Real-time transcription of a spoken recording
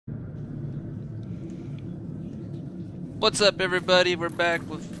What's up, everybody? We're back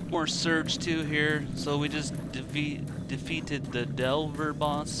with more Surge 2 here. So we just defeated the Delver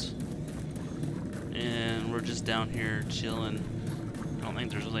boss, and we're just down here chilling. I don't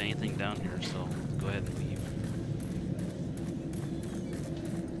think there's really anything down here, so go ahead and leave.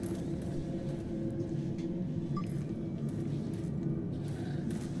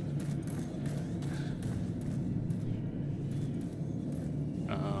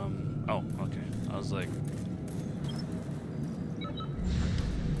 Oh, okay. I was like,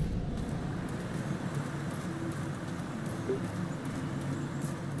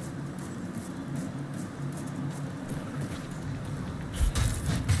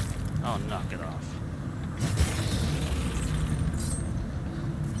 oh, knock it off.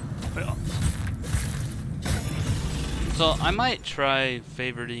 Well, so I might try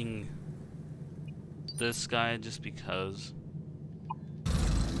favoriting this guy just because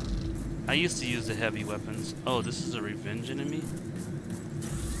I used to use the heavy weapons. Oh, this is a revenge enemy?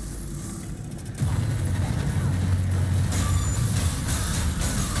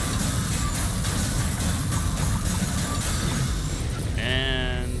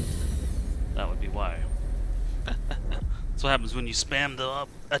 And that would be why. That's what happens when you spam the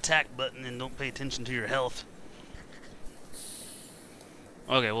attack button and don't pay attention to your health.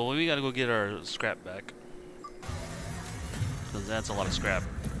 Okay, well, we gotta go get our scrap back, because that's a lot of scrap.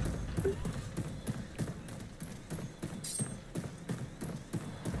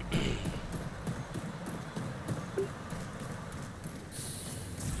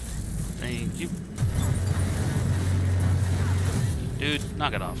 Thank you. Dude,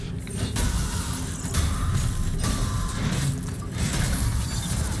 knock it off.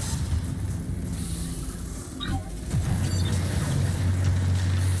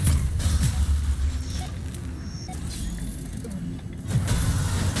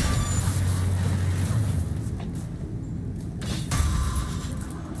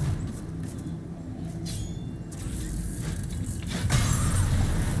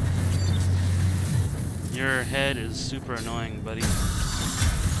 Your head is super annoying, buddy.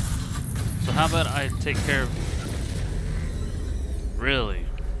 So how about I take care of... Really?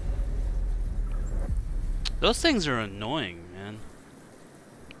 Those things are annoying, man.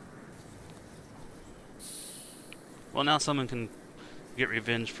 Well, now someone can get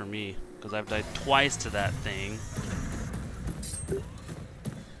revenge for me, because I've died twice to that thing.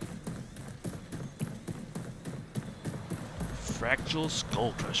 Fractal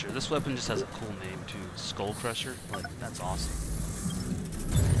Skull Crusher. This weapon just has a cool name too. Skull Crusher. Like, that's awesome.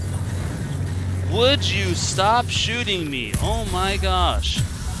 Would you stop shooting me? Oh my gosh.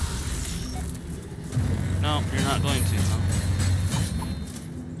 No, you're not going to,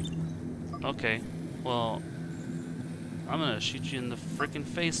 huh? Okay. Well, I'm gonna shoot you in the frickin'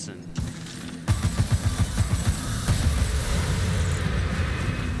 face then.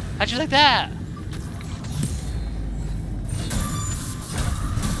 How'd you like that?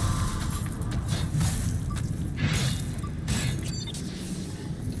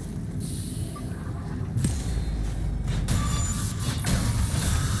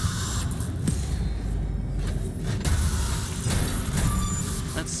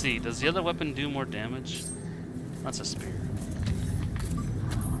 Let's see, does the other weapon do more damage? That's a spear.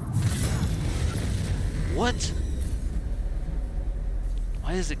 What?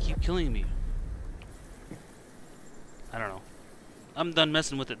 Why does it keep killing me? I don't know. I'm done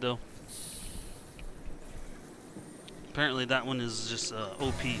messing with it though. Apparently that one is just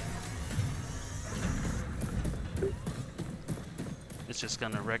OP. It's just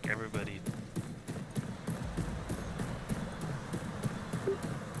gonna wreck everybody.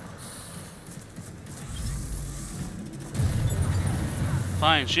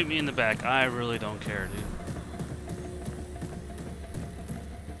 Fine, shoot me in the back. I really don't care, dude.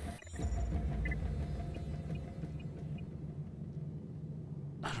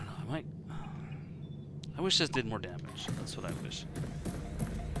 I don't know, I might... I wish this did more damage. That's what I wish.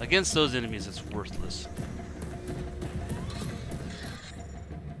 Against those enemies, it's worthless.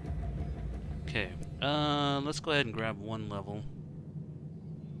 Okay, let's go ahead and grab one level.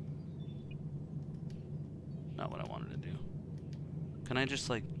 Not what I wanted to do. Can I just,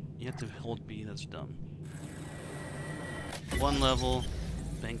 like, you have to hold B, that's dumb. One level,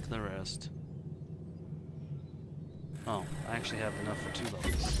 bank the rest. Oh, I actually have enough for 2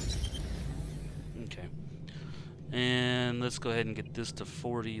 levels. Okay. And let's go ahead and get this to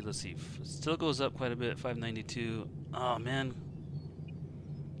 40. Let's see. It still goes up quite a bit, 592. Oh, man.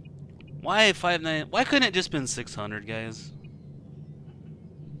 Why 590? Why couldn't it just been 600, guys?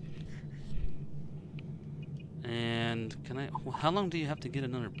 And can I... Well, how long do you have to get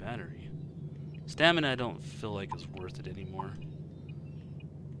another battery? Stamina I don't feel like is worth it anymore.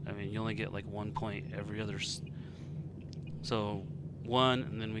 I mean, you only get like 1 point every other... So, 1,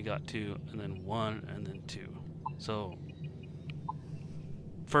 and then we got 2, and then 1, and then 2. So,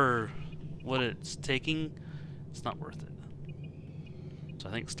 for what it's taking, it's not worth it. So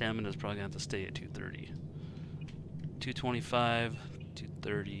I think stamina is probably going to have to stay at 230. 225,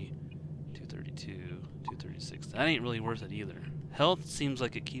 230, 232, 236. That ain't really worth it either. Health seems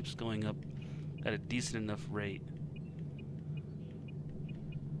like it keeps going up at a decent enough rate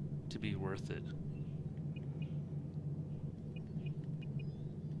to be worth it.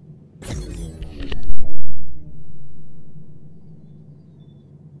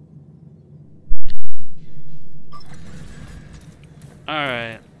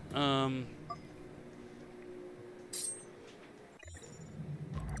 Alright, I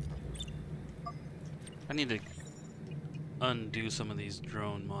need to undo some of these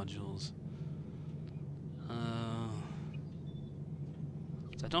drone modules.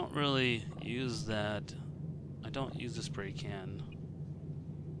 I don't really use that. I don't use the spray can.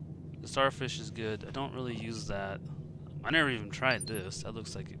 The starfish is good. I don't really use that. I never even tried this. That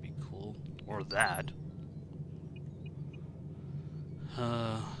looks like it'd be cool. Or that.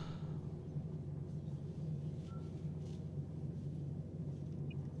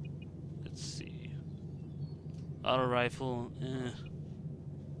 Let's see. Auto rifle,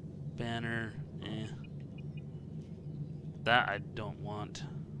 Banner, That I don't want.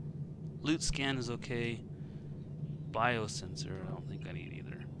 Loot scan is okay. Biosensor, I don't think I need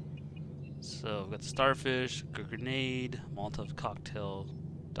either. So, I've got the starfish, a grenade, Molotov cocktail,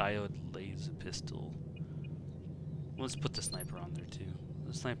 diode laser pistol. Let's put the sniper on there too.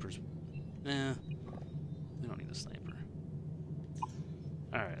 The sniper's... we don't need a sniper.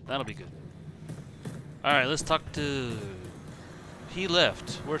 Alright, that'll be good. Alright, let's talk to... He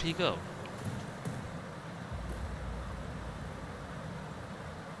left. Where'd he go?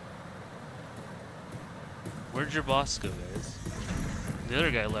 Where'd your boss go, guys? The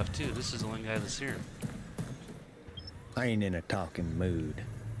other guy left too. This is the only guy that's here. I ain't in a talking mood.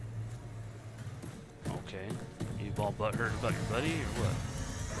 Okay. You all butthurt about your buddy, or what?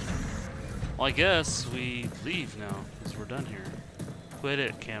 Well, I guess we leave now, because we're done here. Quit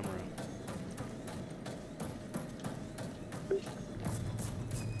it, camera.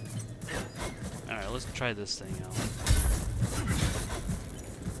 Alright, let's try this thing out.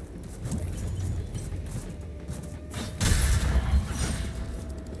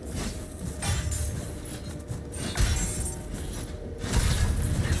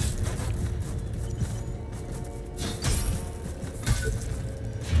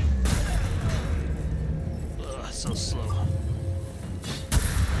 So slow.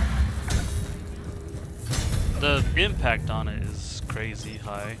 The impact on it is crazy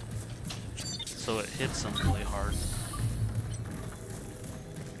high, so it hits them really hard.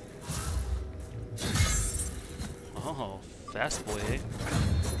 Oh, fast boy, eh?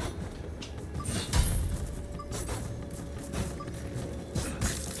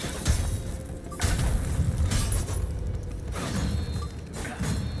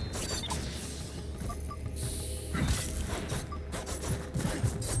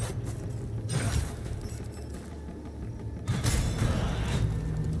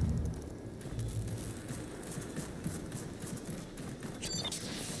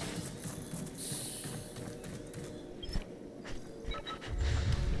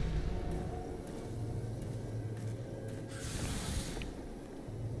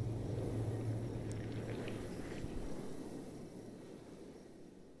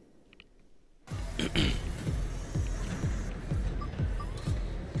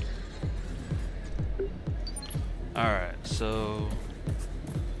 Alright, so...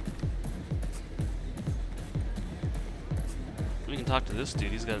 we can talk to this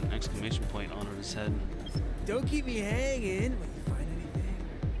dude. He's got an exclamation point on his head. Don't keep me hanging when you find anything.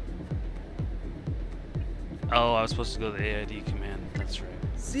 Oh, I was supposed to go to the AID command. That's right.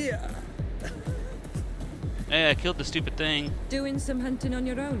 See ya. Hey, I killed the stupid thing. Doing some hunting on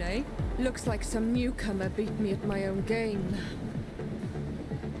your own, eh? Looks like some newcomer beat me at my own game.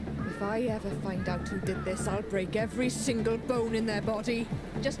 If I ever find out who did this, I'll break every single bone in their body.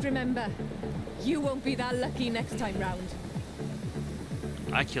 Just remember, you won't be that lucky next time round.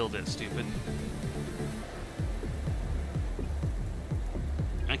 I killed it, stupid.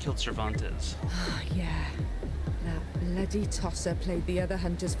 I killed Cervantes. Yeah, that bloody tosser played the other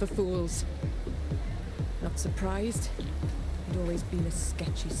hunters for fools. Not surprised. He'd always been a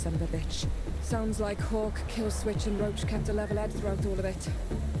sketchy son of a bitch. Sounds like Hawk, Killswitch and Roach kept a level head throughout all of it.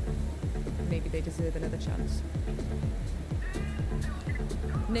 Maybe they deserve another chance.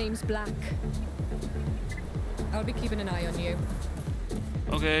 Name's Black. I'll be keeping an eye on you.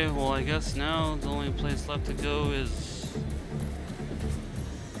 Okay, well I guess now the only place left to go is...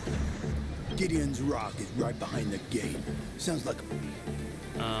 Gideon's Rock is right behind the gate. Sounds like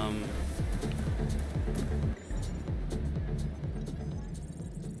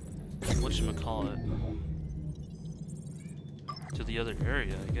whatchamacallit? To the other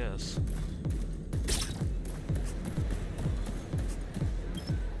area, I guess.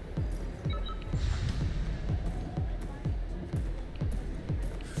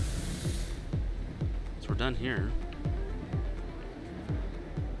 So we're done here.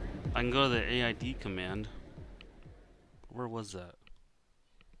 I can go to the AID command. Where was that?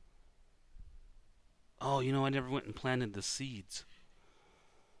 Oh, you know, I never went and planted the seeds.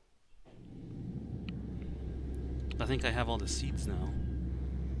 I think I have all the seeds now.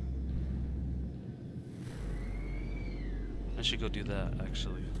 I should go do that,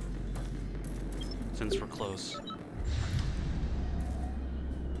 actually. Since we're close.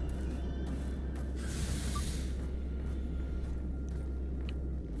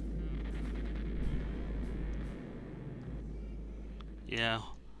 Yeah,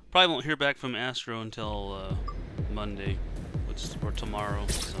 probably won't hear back from Astro until Monday, or tomorrow,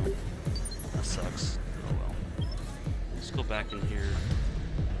 so that sucks. Oh well. Let's go back in here.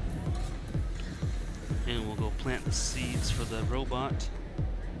 And we'll go plant the seeds for the robot.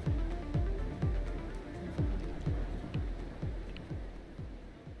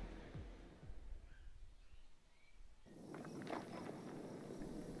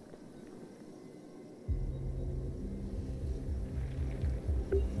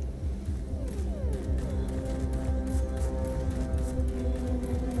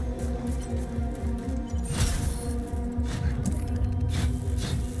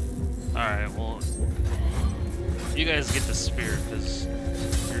 Alright, well, you guys get the spear because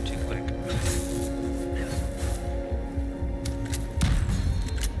you're too quick.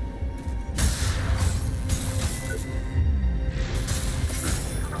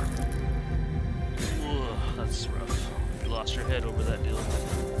 Ugh, that's rough. You lost your head over that deal.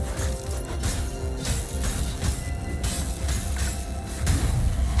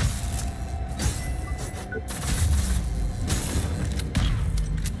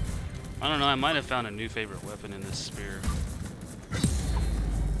 I don't know, I might have found a new favorite weapon in this spear.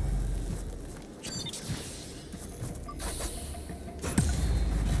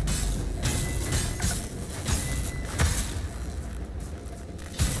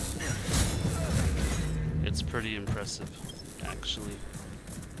 It's pretty impressive, actually.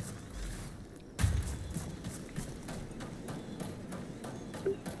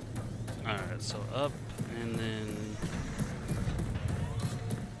 Alright, so up and then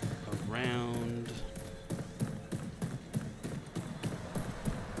around.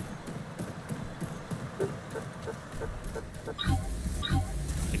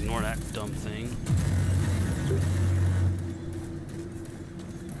 Ignore that dumb thing.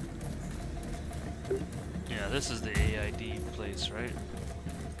 Yeah, this is the AID place, right?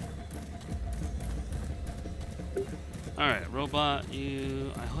 Alright, robot,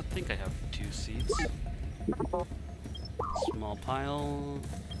 you... I think I have 2 seats. Small pile.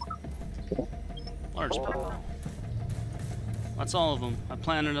 Large pile. That's all of them. I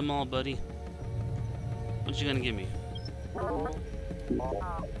planted them all, buddy. What you gonna give me?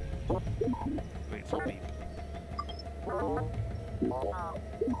 Grateful beep.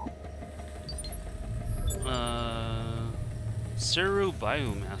 Seru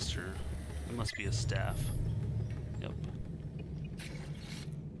Biomaster. It must be a staff. Yep.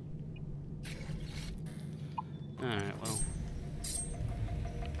 Alright, well.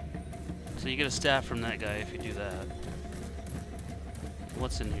 So you get a staff from that guy if you do that.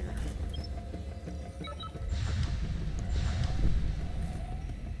 What's in here?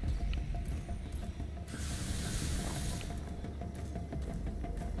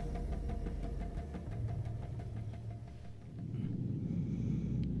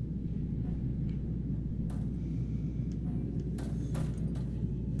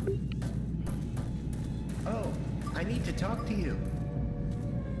 Oh, I need to talk to you.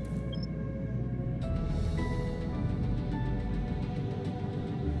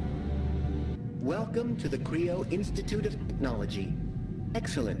 Welcome to the Creo Institute of Technology.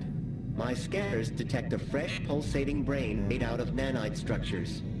 Excellent. My scanners detect a fresh pulsating brain made out of nanite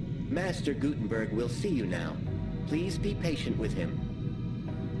structures. Master Guttenberg will see you now. Please be patient with him.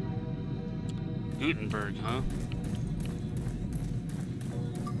 Guttenberg, huh?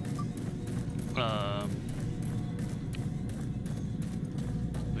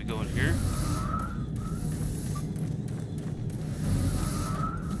 We go in here?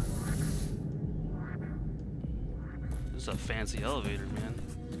 It's a fancy elevator, man.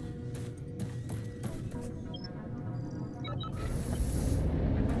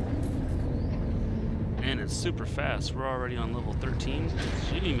 And it's super fast. We're already on level 13.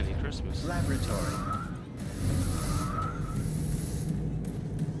 Jiminy Christmas. Laboratory.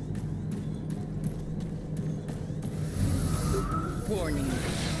 Warning.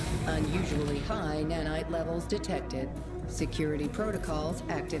 Unusually high nanite levels detected. Security protocols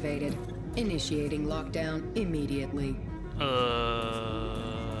activated. Initiating lockdown immediately.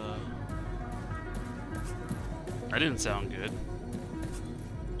 That didn't sound good.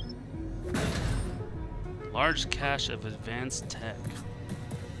 Large cache of advanced tech.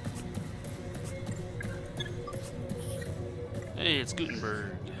 Hey, it's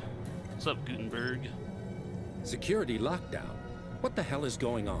Guttenberg. What's up, Guttenberg? Security lockdown? What the hell is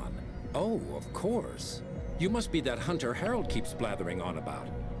going on? Oh, of course. You must be that hunter Harold keeps blathering on about.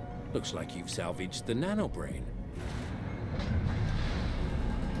 Looks like you've salvaged the nanobrain.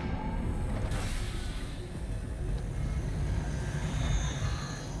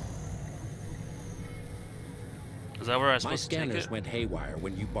 Is that where I was My supposed to take scanners it? went haywire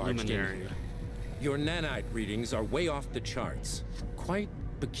when you barged in Luminary. here. Your nanite readings are way off the charts. Quite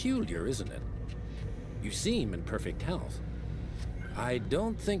peculiar, isn't it? You seem in perfect health. I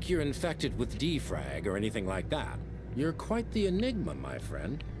don't think you're infected with defrag or anything like that. You're quite the enigma, my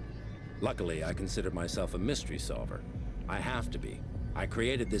friend. Luckily, I consider myself a mystery solver. I have to be. I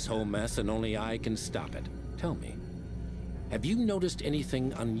created this whole mess and only I can stop it. Tell me, have you noticed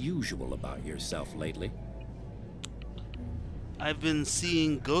anything unusual about yourself lately? I've been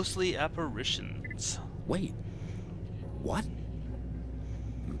seeing ghostly apparitions. Wait, what?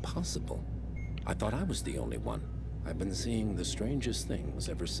 Impossible. I thought I was the only one. I've been seeing the strangest things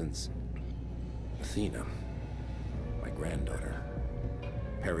ever since Athena, my granddaughter,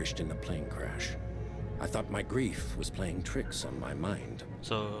 perished in a plane crash. I thought my grief was playing tricks on my mind.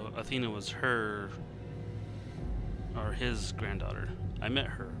 So Athena was her, or his granddaughter. I met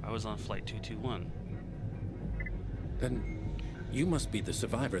her. I was on flight 221. Then you must be the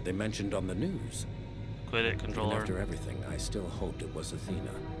survivor they mentioned on the news. Quit it, Even controller. after everything, I still hoped it was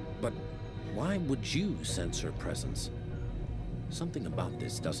Athena. But why would you sense her presence? Something about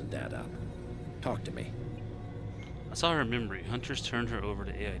this doesn't add up. Talk to me. I saw her memory. Hunters turned her over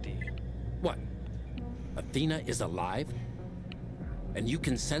to AID. What? Athena is alive? And you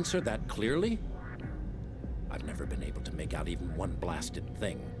can sense her that clearly? I've never been able to make out even one blasted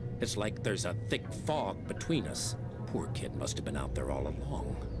thing. It's like there's a thick fog between us. Poor kid must have been out there all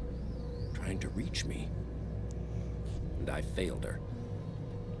along, trying to reach me. And I failed her.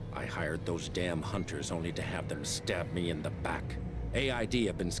 I hired those damn hunters only to have them stab me in the back. AID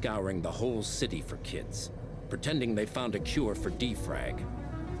have been scouring the whole city for kids, pretending they found a cure for defrag.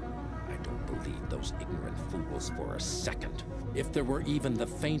 I don't believe those ignorant fools for a second. If there were even the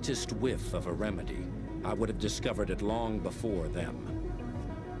faintest whiff of a remedy, I would have discovered it long before them.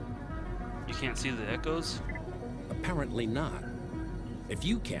 You can't see the echoes? Apparently not. If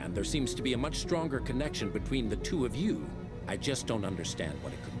you can, there seems to be a much stronger connection between the two of you. I just don't understand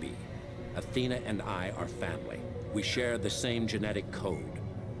what it could be. Athena and I are family. We share the same genetic code.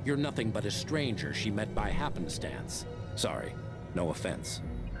 You're nothing but a stranger she met by happenstance. Sorry, no offense.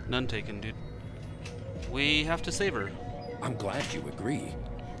 None taken, dude. We have to save her. I'm glad you agree.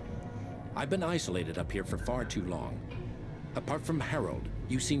 I've been isolated up here for far too long. Apart from Harold,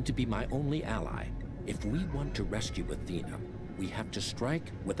 you seem to be my only ally. If we want to rescue Athena, we have to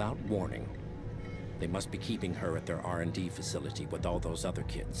strike without warning. They must be keeping her at their R&D facility with all those other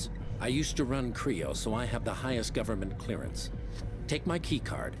kids. I used to run Creo, so I have the highest government clearance. Take my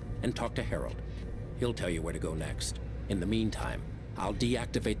keycard and talk to Harold. He'll tell you where to go next. In the meantime, I'll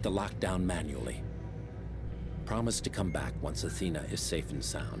deactivate the lockdown manually. Promise to come back once Athena is safe and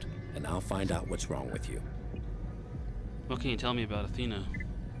sound, and I'll find out what's wrong with you. What can you tell me about Athena?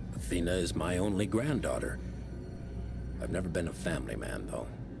 Athena is my only granddaughter. I've never been a family man, though.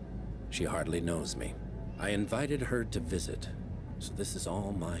 She hardly knows me. I invited her to visit, so this is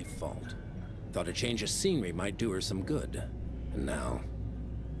all my fault. Thought a change of scenery might do her some good. And now,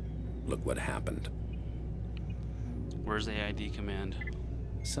 look what happened. Where's the AID command?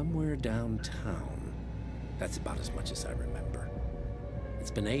 Somewhere downtown. That's about as much as I remember.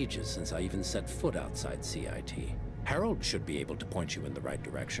 It's been ages since I even set foot outside CIT. Harold should be able to point you in the right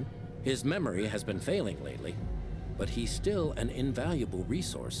direction. His memory has been failing lately, but he's still an invaluable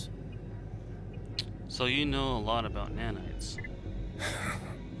resource. So you know a lot about nanites.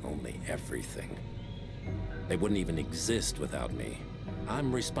 Only everything. They wouldn't even exist without me.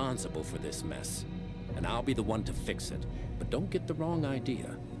 I'm responsible for this mess, and I'll be the one to fix it. But don't get the wrong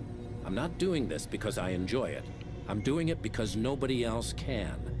idea. I'm not doing this because I enjoy it. I'm doing it because nobody else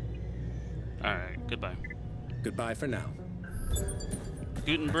can. Alright, goodbye. Goodbye for now.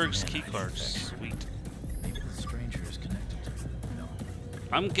 Guttenberg's keycard. Sweet. Maybe the stranger is connected to it. No.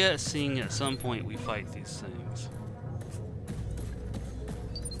 I'm guessing at some point we fight these things.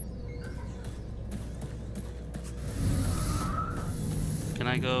 Can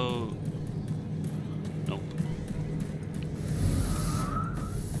I go? Nope.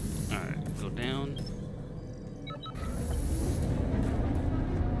 Alright, go down.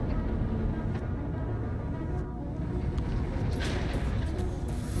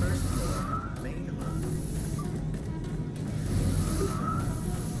 First floor, main room.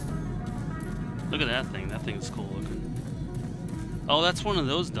 Look at that thing. That thing's cool looking. Oh, that's one of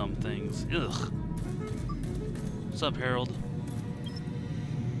those dumb things. Ugh. What's up, Harold?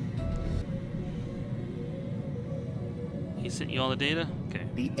 He sent you all the data? Okay.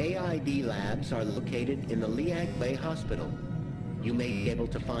 The AID labs are located in the Liang Bay Hospital. You may be able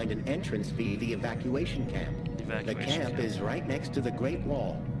to find an entrance via the evacuation camp. The camp is right next to the Great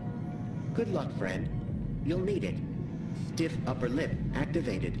Wall. Good luck, friend. You'll need it. Stiff upper lip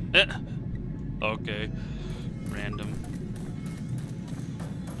activated. Okay. Random.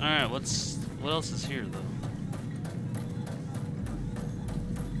 Alright, what else is here though?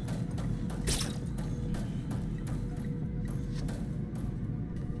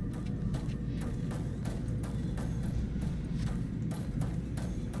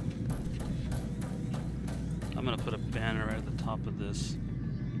 I'm gonna put a banner right at the top of this.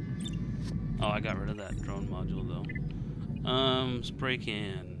 Oh, I got rid of that drone module though. Spray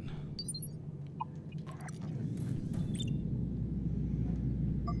can.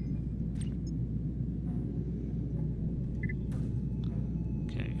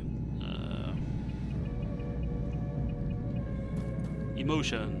 Okay.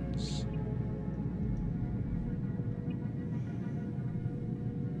 Emotions.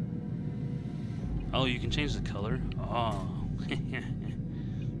 Oh, you can change the color? Oh.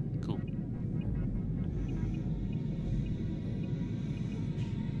 Cool.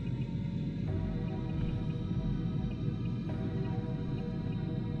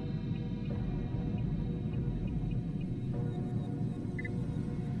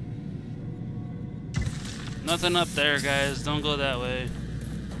 Nothing up there, guys. Don't go that way.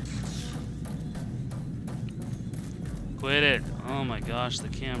 Quit it. Oh my gosh, the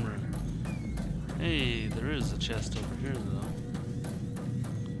camera. Hey, there is a chest over here, though.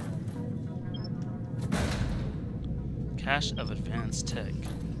 Cache of advanced tech.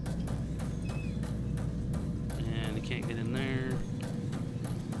 And you can't get in there.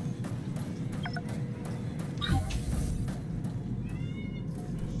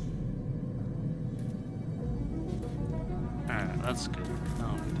 Alright, that's good. I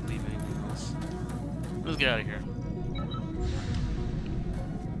don't need to leave anything else. Let's get out of here.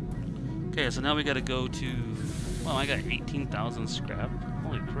 Okay, so now we gotta go to... Well, I got 18,000 scrap.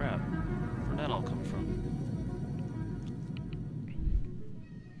 Holy crap. Where'd that all come from?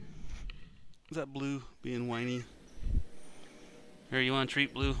 Is that Blue being whiny? Here, you want a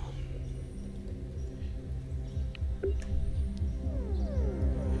treat, Blue?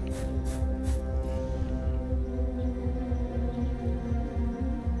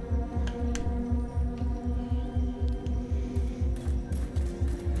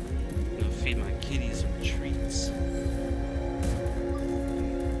 Feed my kitties some treats.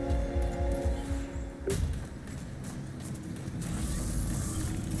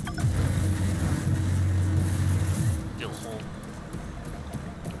 Still hole.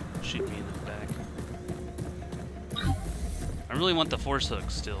 Shoot me in the back. I really want the force hook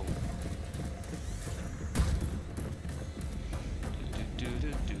still.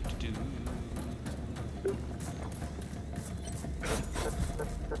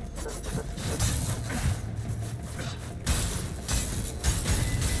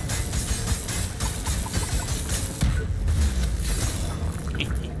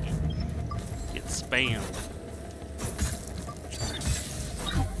 Get spammed.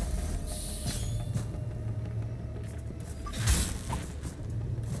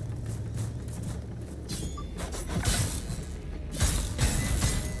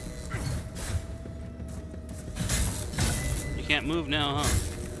 You can't move now, huh?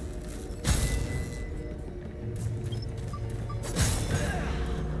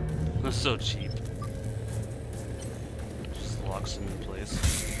 That's so cheap. Just locks them in place.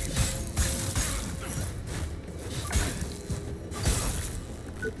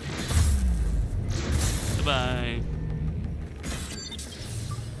 Goodbye.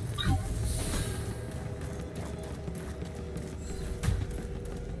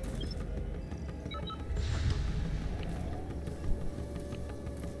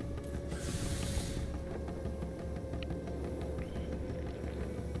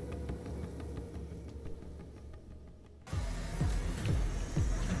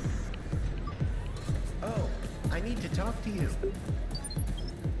 need to talk to you.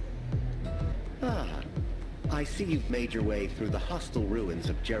 Ah, I see you've made your way through the hostile ruins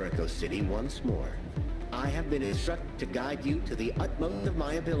of Jericho City once more. I have been instructed to guide you to the utmost of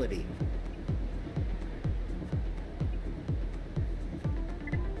my ability.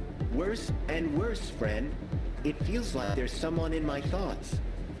 Worse and worse, friend. It feels like there's someone in my thoughts,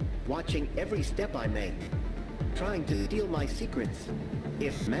 watching every step I make, trying to steal my secrets.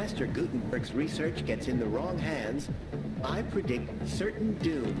 If Master Guttenberg's research gets in the wrong hands, I predict certain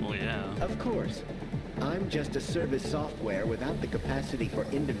doom. Oh yeah. Of course, I'm just a service software without the capacity for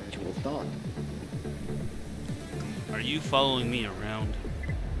individual thought. Are you following me around?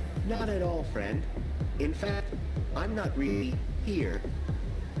 Not at all, friend. In fact, I'm not really here.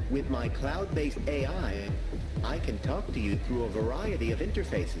 With my cloud-based AI, I can talk to you through a variety of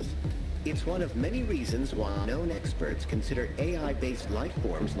interfaces. It's one of many reasons why known experts consider AI-based life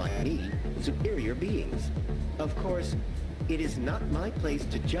forms like me superior beings. Of course, it is not my place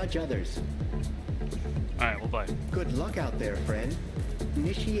to judge others. Alright, well, bye. Good luck out there, friend.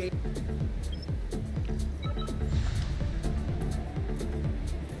 Initiate...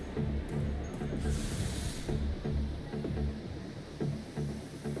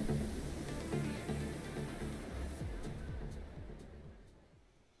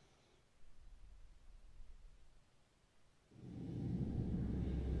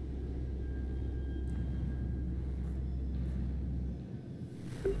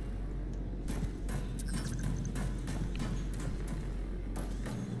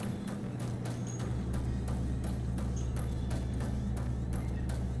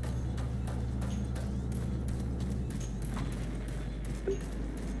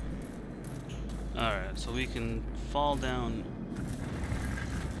 Alright, so we can fall down.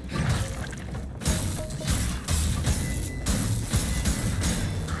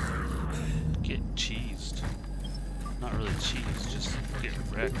 Get cheesed. Not really cheesed, just get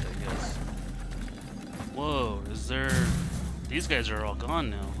wrecked, I guess. Whoa, is there... These guys are all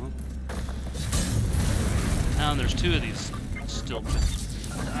gone now, huh? Now there's two of these still...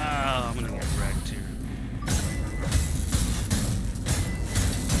 Ah, I'm gonna get wrecked here.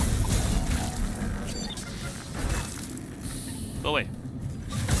 Go away.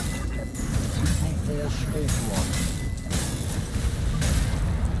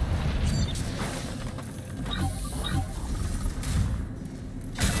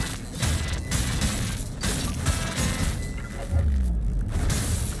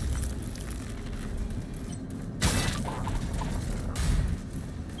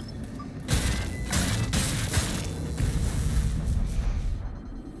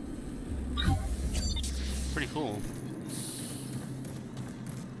 Pretty cool.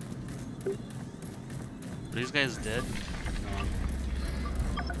 Are these guys dead? No.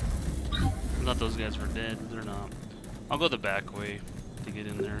 I thought those guys were dead. They're not. I'll go the back way to get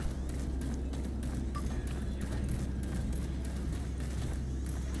in there.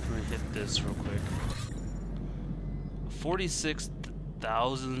 I'm gonna hit this real quick.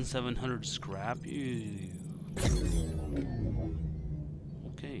 46,700 scrap? Ew.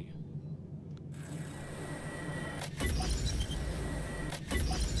 Okay.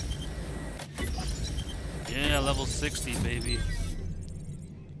 Yeah, level 60, baby.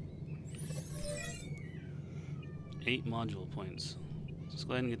 8 module points. Let's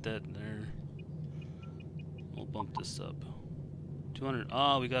go ahead and get that there. We'll bump this up. 200.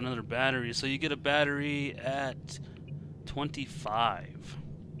 Oh, we got another battery. So you get a battery at 25.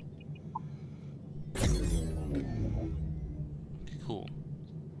 Cool.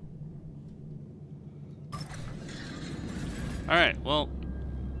 Alright, well,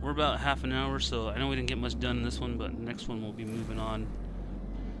 we're about half an hour, so I know we didn't get much done in this one, but next one we'll be moving on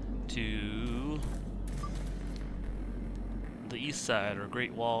to the east side or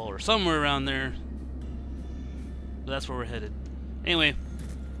Great Wall or somewhere around there. But that's where we're headed. Anyway,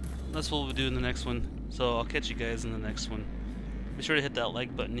 that's what we'll do in the next one. So I'll catch you guys in the next one. Be sure to hit that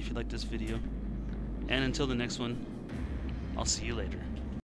like button if you like this video. And until the next one, I'll see you later.